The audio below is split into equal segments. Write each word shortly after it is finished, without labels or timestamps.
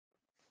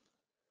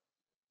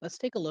Let's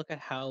take a look at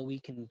how we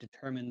can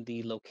determine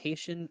the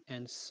location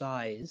and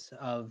size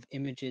of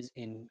images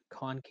in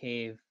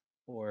concave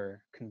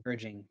or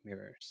converging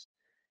mirrors.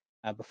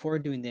 Before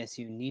doing this,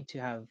 you need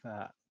to have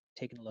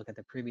taken a look at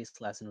the previous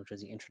lesson, which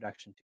was the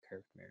introduction to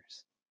curved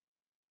mirrors.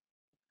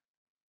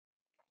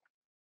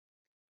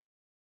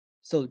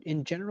 So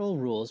in general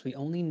rules, we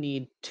only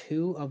need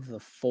two of the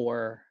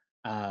four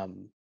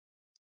um,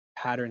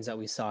 patterns that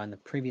we saw in the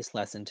previous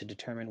lesson to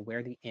determine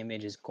where the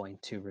image is going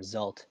to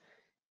result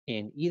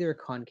in either a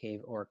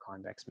concave or a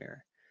convex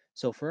mirror.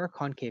 So for our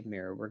concave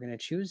mirror, we're going to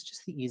choose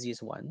just the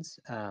easiest ones,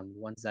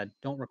 ones that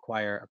don't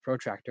require a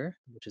protractor,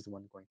 which is the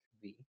one going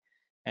through V,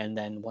 and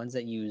then ones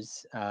that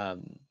use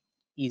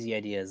easy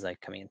ideas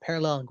like coming in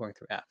parallel and going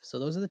through F. So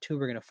those are the two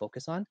we're going to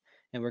focus on,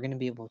 and we're going to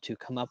be able to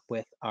come up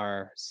with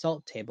our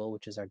SALT table,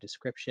 which is our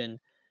description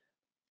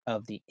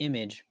of the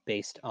image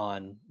based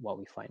on what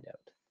we find out.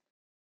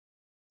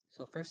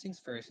 So first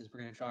things first is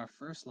we're going to draw our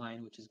first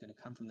line, which is going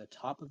to come from the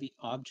top of the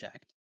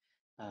object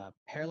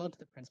parallel to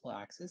the principal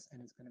axis, and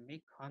it's going to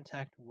make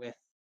contact with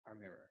our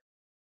mirror.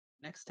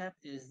 Next step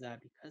is that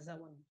because that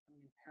one is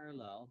coming in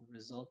parallel, the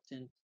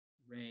resultant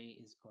ray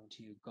is going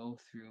to go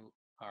through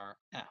our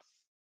F.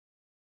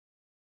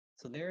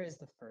 So there is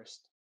the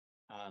first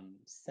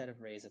set of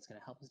rays that's going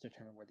to help us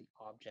determine where the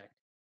object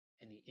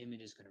and the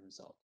image is going to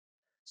result.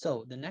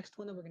 So the next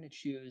one that we're going to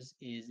choose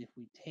is if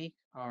we take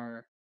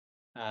our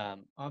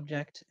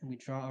object and we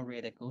draw a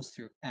ray that goes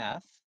through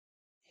F,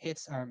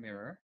 hits our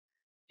mirror.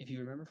 If you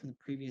remember from the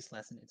previous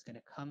lesson, it's going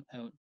to come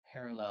out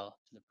parallel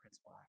to the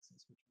principal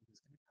axis, which means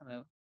it's going to come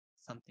out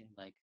something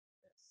like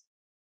this.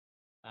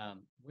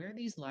 Where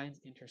these lines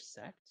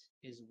intersect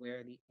is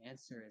where the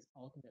answer is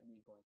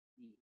ultimately going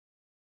to be.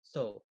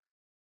 So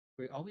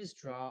we always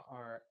draw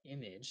our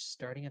image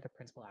starting at the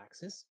principal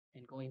axis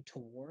and going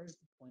towards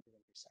the point of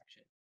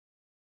intersection,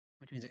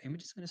 which means our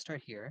image is going to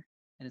start here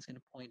and it's going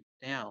to point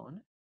down,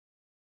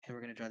 and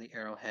we're going to draw the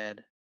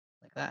arrowhead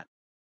like that.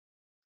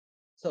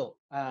 So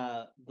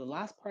the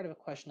last part of a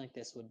question like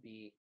this would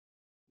be,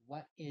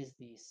 what is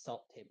the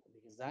SALT table?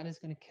 Because that is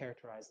going to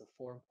characterize the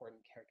four important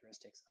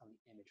characteristics of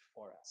the image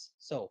for us.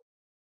 So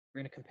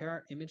we're going to compare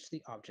our image to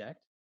the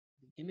object.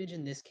 The image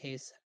in this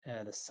case,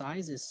 the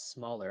size is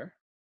smaller.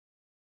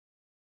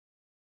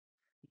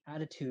 The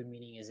attitude,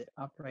 meaning is it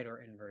upright or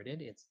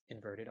inverted? It's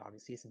inverted,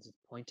 obviously, since it's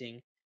pointing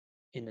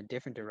in a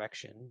different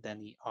direction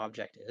than the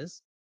object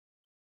is.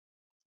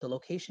 The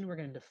location we're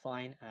going to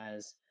define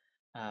as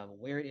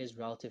where it is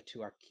relative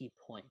to our key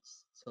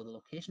points. So the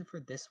location for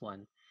this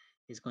one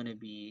is going to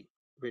be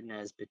written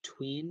as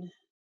between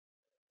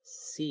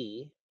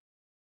C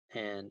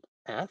and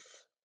F.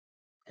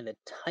 And the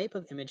type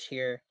of image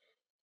here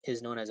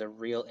is known as a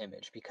real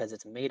image because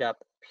it's made up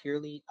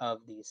purely of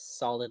these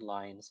solid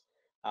lines.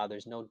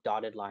 There's no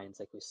dotted lines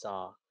like we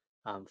saw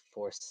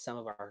for some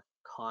of our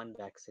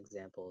convex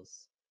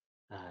examples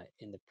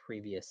in the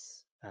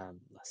previous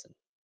lesson.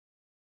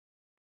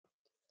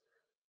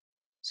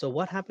 So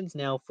what happens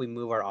now if we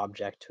move our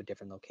object to a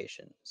different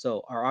location?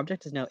 So our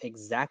object is now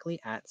exactly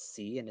at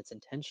C and it's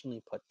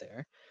intentionally put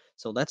there.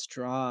 So let's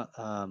draw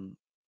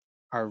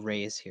our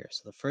rays here.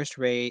 So the first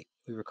ray,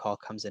 we recall,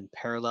 comes in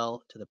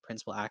parallel to the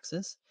principal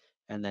axis,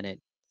 and then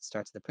it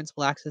starts at the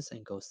principal axis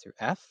and goes through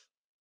F.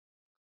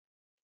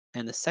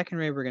 And the second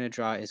ray we're going to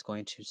draw is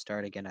going to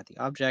start again at the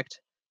object,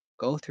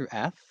 go through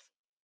F,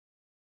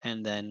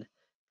 and then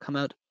come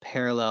out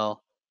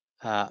parallel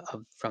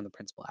from the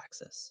principal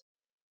axis.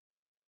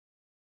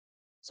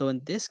 So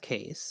in this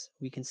case,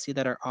 we can see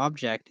that our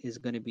object is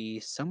going to be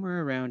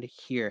somewhere around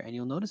here, and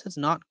you'll notice it's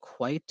not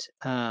quite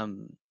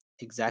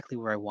exactly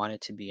where I want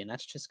it to be, and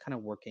that's just kind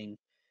of working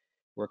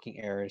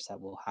errors that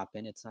will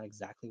happen. It's not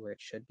exactly where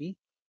it should be.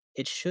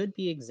 It should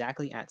be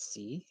exactly at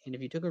C, and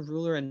if you took a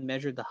ruler and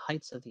measured the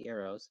heights of the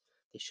arrows,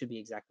 they should be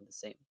exactly the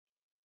same.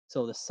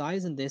 So the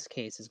size in this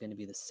case is going to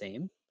be the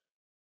same.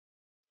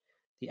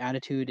 The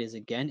attitude is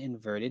again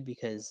inverted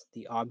because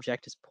the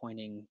object is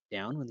pointing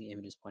down when the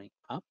image is pointing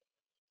up.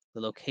 The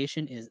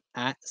location is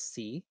at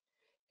C,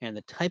 and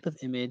the type of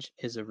image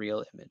is a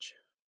real image.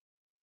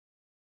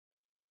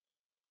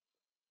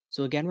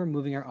 So again, we're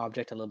moving our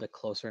object a little bit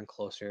closer and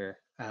closer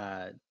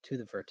to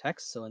the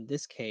vertex. So in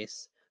this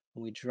case,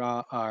 when we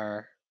draw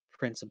our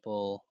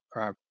principal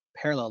or our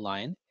parallel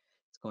line,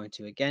 it's going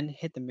to again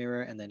hit the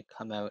mirror and then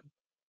come out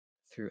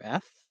through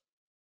F.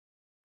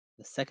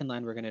 The second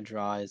line we're going to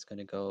draw is going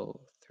to go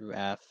through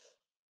F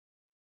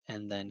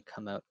and then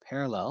come out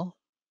parallel.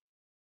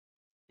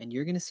 And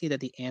you're going to see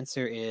that the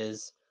answer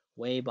is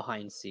way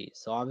behind C.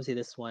 So obviously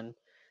this one,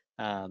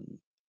 um,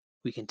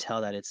 we can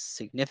tell that it's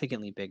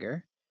significantly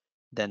bigger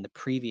than the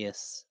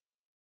previous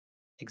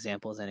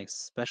examples and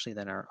especially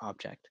than our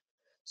object.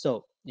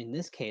 So in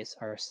this case,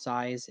 our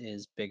size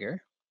is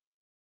bigger.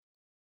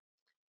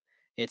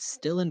 It's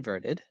still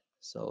inverted,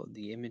 so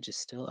the image is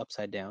still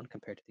upside down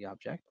compared to the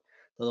object.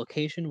 The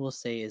location we'll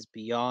say is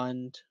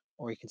beyond,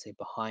 or you can say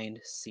behind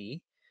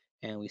C,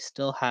 and we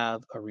still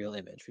have a real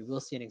image. We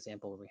will see an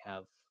example where we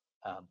have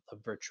a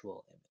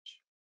virtual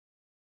image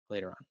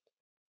later on.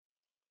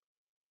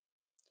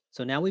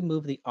 So now we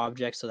move the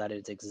object so that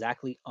it's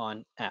exactly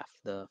on F,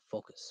 the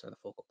focus or the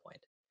focal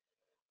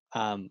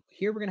point.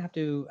 Here we're gonna have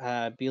to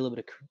be a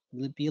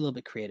little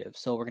bit creative.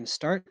 So we're gonna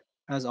start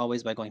as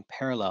always by going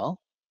parallel,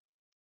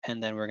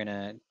 and then we're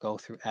gonna go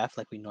through F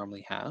like we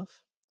normally have.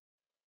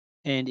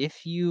 And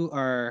if you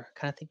are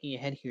kind of thinking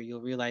ahead here,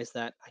 you'll realize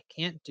that I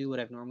can't do what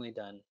I've normally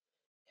done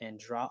and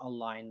draw a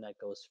line that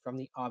goes from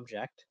the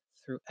object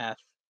through F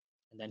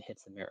and then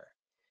hits the mirror.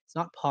 It's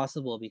not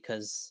possible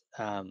because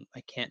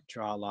I can't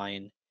draw a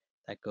line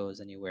that goes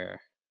anywhere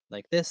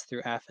like this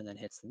through F and then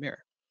hits the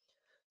mirror.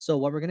 So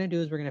what we're going to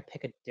do is we're going to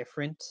pick a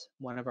different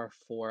one of our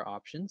four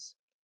options.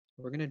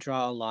 We're going to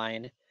draw a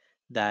line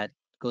that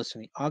goes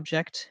from the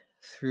object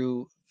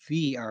through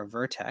V, our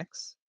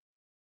vertex,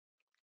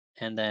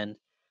 and then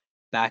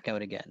back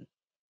out again.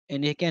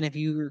 And again, if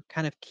you're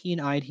kind of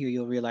keen-eyed here,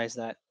 you'll realize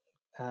that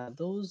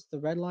the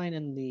red line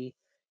and the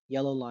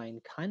yellow line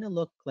kind of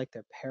look like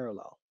they're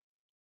parallel.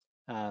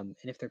 And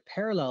if they're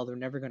parallel, they're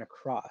never going to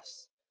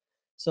cross.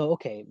 So,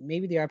 okay,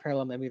 maybe they are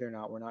parallel, maybe they're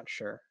not. We're not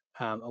sure.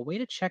 A way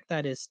to check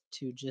that is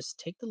to just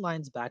take the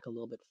lines back a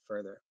little bit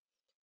further.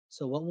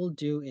 So what we'll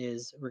do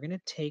is we're going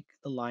to take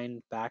the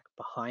line back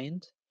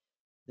behind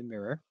the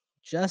mirror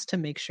just to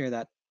make sure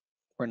that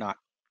we're not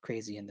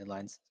crazy and the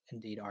lines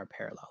indeed are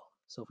parallel.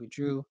 So if we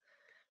drew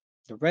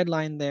the red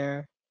line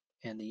there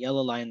and the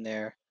yellow line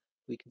there,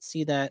 we can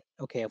see that,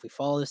 okay, if we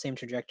follow the same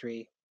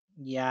trajectory,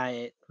 yeah,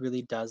 it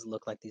really does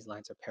look like these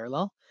lines are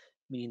parallel,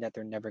 meaning that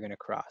they're never going to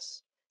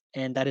cross.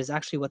 And that is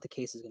actually what the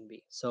case is going to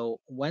be. So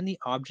when the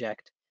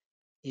object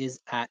is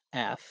at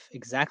F,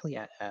 exactly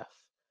at F,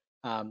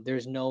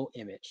 there's no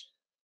image.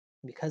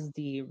 Because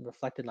the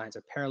reflected lines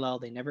are parallel,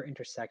 they never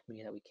intersect,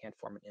 meaning that we can't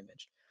form an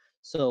image.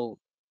 So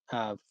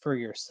for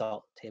your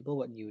salt table,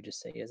 what you would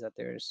just say is that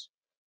there's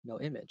no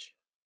image.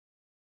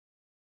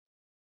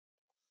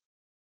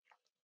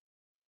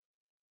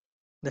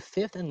 The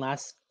fifth and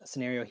last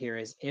scenario here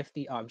is if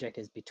the object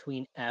is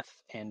between F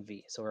and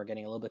V. So we're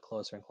getting a little bit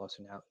closer and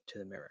closer now to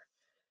the mirror.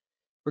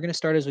 We're going to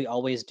start as we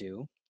always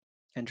do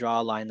and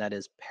draw a line that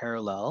is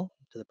parallel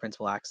to the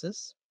principal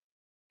axis,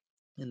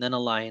 and then a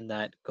line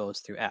that goes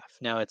through F.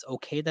 Now it's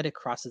okay that it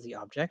crosses the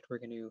object. We're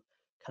going to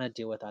kind of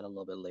deal with that a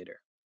little bit later.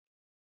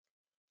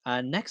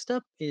 Next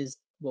up is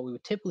what we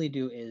would typically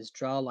do is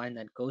draw a line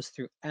that goes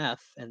through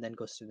F and then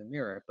goes through the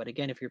mirror. But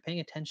again, if you're paying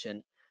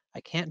attention,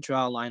 I can't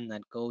draw a line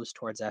that goes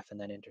towards F and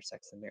then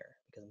intersects the mirror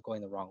because I'm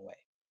going the wrong way.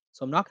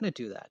 So I'm not going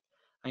to do that.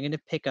 I'm going to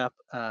pick up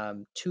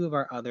two of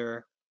our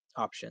other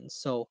options.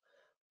 So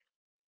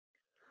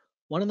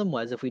one of them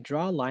was if we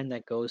draw a line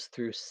that goes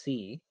through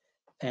C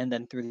and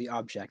then through the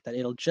object, that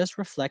it'll just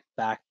reflect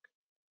back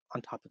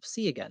on top of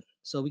C again.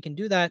 So we can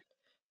do that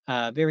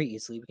very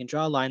easily. We can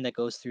draw a line that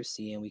goes through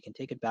C and we can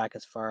take it back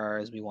as far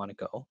as we want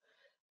to go.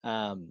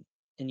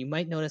 And you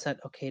might notice that,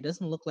 okay, it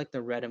doesn't look like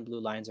the red and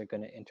blue lines are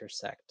going to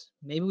intersect.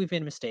 Maybe we've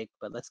made a mistake,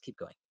 but let's keep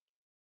going.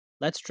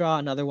 Let's draw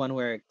another one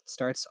where it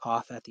starts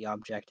off at the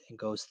object and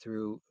goes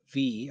through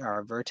V,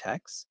 our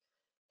vertex,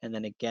 and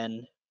then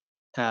again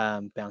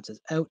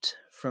bounces out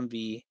from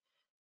V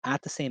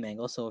at the same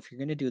angle. So if you're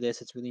going to do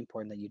this, it's really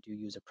important that you do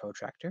use a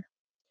protractor.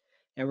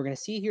 And we're going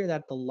to see here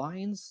that the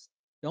lines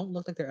don't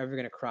look like they're ever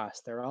going to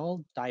cross. They're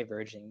all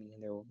diverging, meaning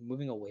they're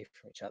moving away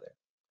from each other.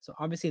 So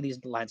obviously these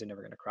lines are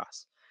never going to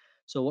cross.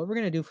 So what we're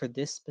going to do for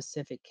this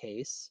specific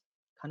case,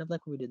 kind of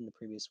like what we did in the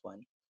previous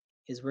one,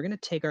 is we're going to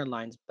take our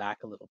lines back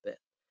a little bit.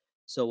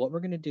 So what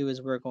we're going to do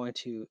is we're going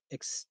to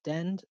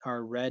extend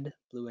our red,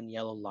 blue, and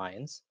yellow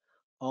lines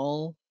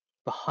all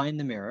behind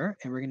the mirror,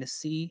 and we're going to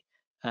see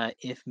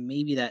if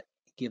maybe that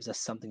gives us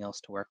something else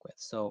to work with.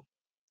 So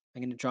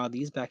I'm going to draw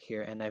these back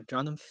here, and I've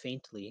drawn them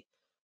faintly.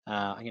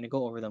 I'm going to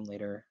go over them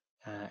later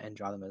and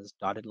draw them as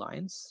dotted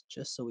lines,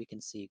 just so we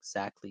can see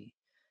exactly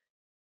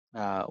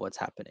what's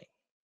happening.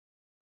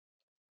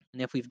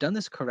 And if we've done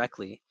this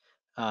correctly,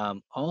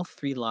 all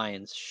three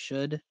lines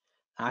should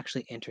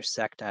actually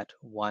intersect at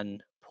one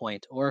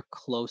point or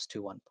close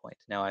to one point.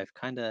 Now I've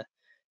kind of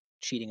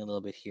cheating a little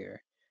bit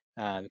here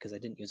because I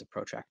didn't use a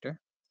protractor.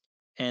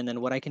 And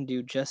then what I can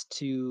do just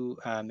to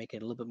make it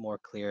a little bit more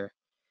clear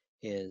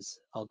is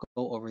I'll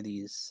go over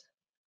these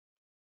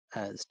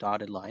as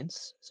dotted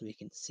lines so we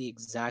can see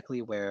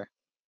exactly where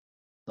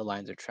the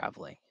lines are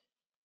traveling.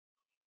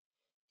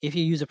 If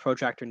you use a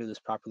protractor and do this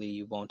properly,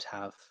 you won't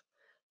have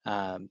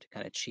to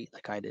kind of cheat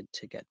like I did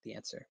to get the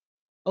answer.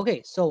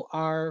 Okay, so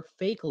our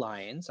fake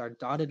lines, our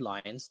dotted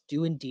lines,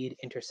 do indeed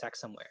intersect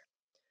somewhere.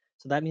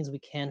 So that means we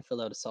can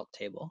fill out a salt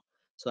table.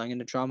 So I'm going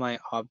to draw my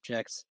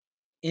object's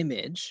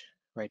image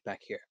right back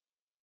here.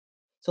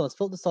 So let's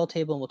fill the salt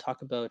table and we'll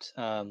talk about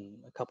a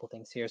couple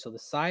things here. So the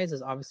size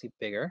is obviously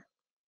bigger.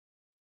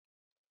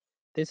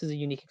 This is a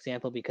unique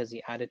example because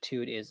the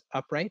attitude is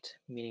upright,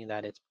 meaning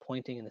that it's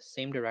pointing in the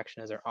same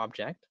direction as our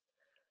object.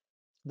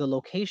 The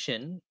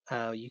location,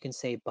 you can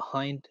say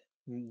behind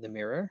the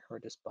mirror or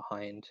just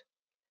behind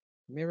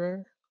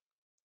mirror.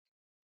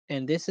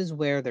 And this is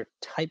where their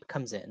type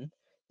comes in.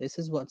 This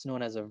is what's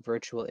known as a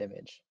virtual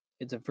image.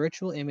 It's a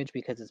virtual image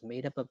because it's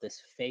made up of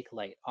this fake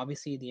light.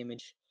 Obviously, the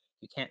image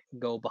You can't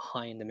go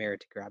behind the mirror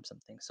to grab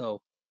something.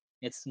 So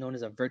it's known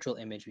as a virtual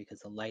image because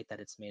the light that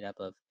it's made up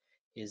of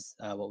is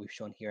what we've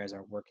shown here as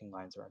our working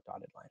lines or our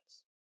dotted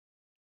lines.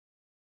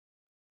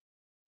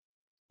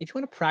 If you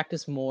want to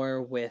practice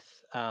more with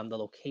the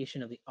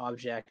location of the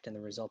object and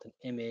the resultant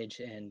image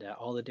and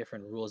all the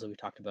different rules that we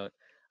talked about,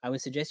 I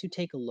would suggest you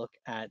take a look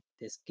at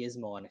this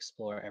gizmo and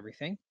explore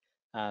everything.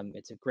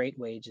 It's a great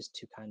way just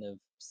to kind of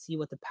see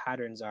what the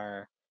patterns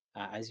are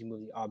as you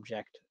move the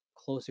object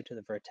closer to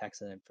the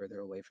vertex and then further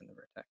away from the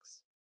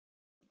vertex.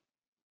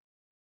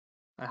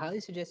 I highly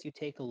suggest you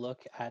take a look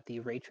at the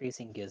ray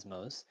tracing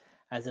gizmos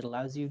as it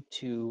allows you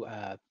to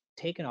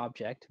take an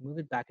object, move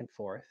it back and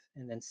forth,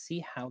 and then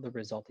see how the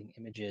resulting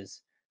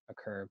images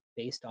occur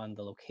based on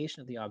the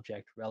location of the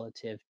object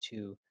relative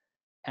to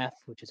F,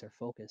 which is our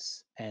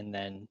focus, and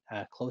then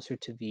closer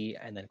to V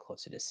and then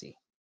closer to C.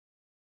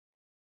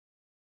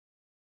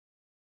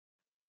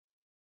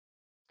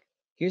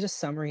 Here's a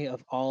summary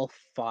of all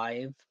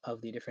 5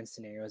 of the different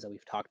scenarios that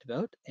we've talked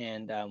about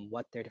and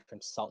what their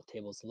different salt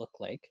tables look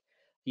like.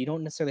 You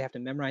don't necessarily have to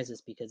memorize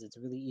this because it's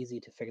really easy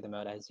to figure them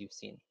out as you've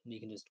seen. You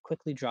can just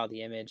quickly draw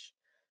the image,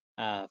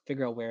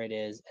 figure out where it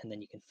is, and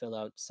then you can fill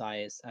out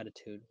size,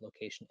 attitude,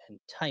 location, and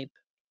type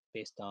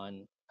based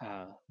on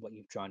what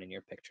you've drawn in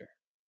your picture.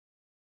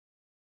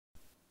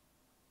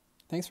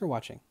 Thanks for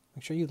watching.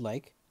 Make sure you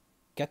like,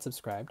 get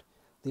subscribed,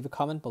 leave a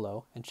comment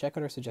below, and check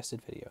out our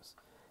suggested videos.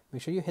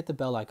 Make sure you hit the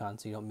bell icon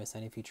so you don't miss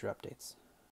any future updates.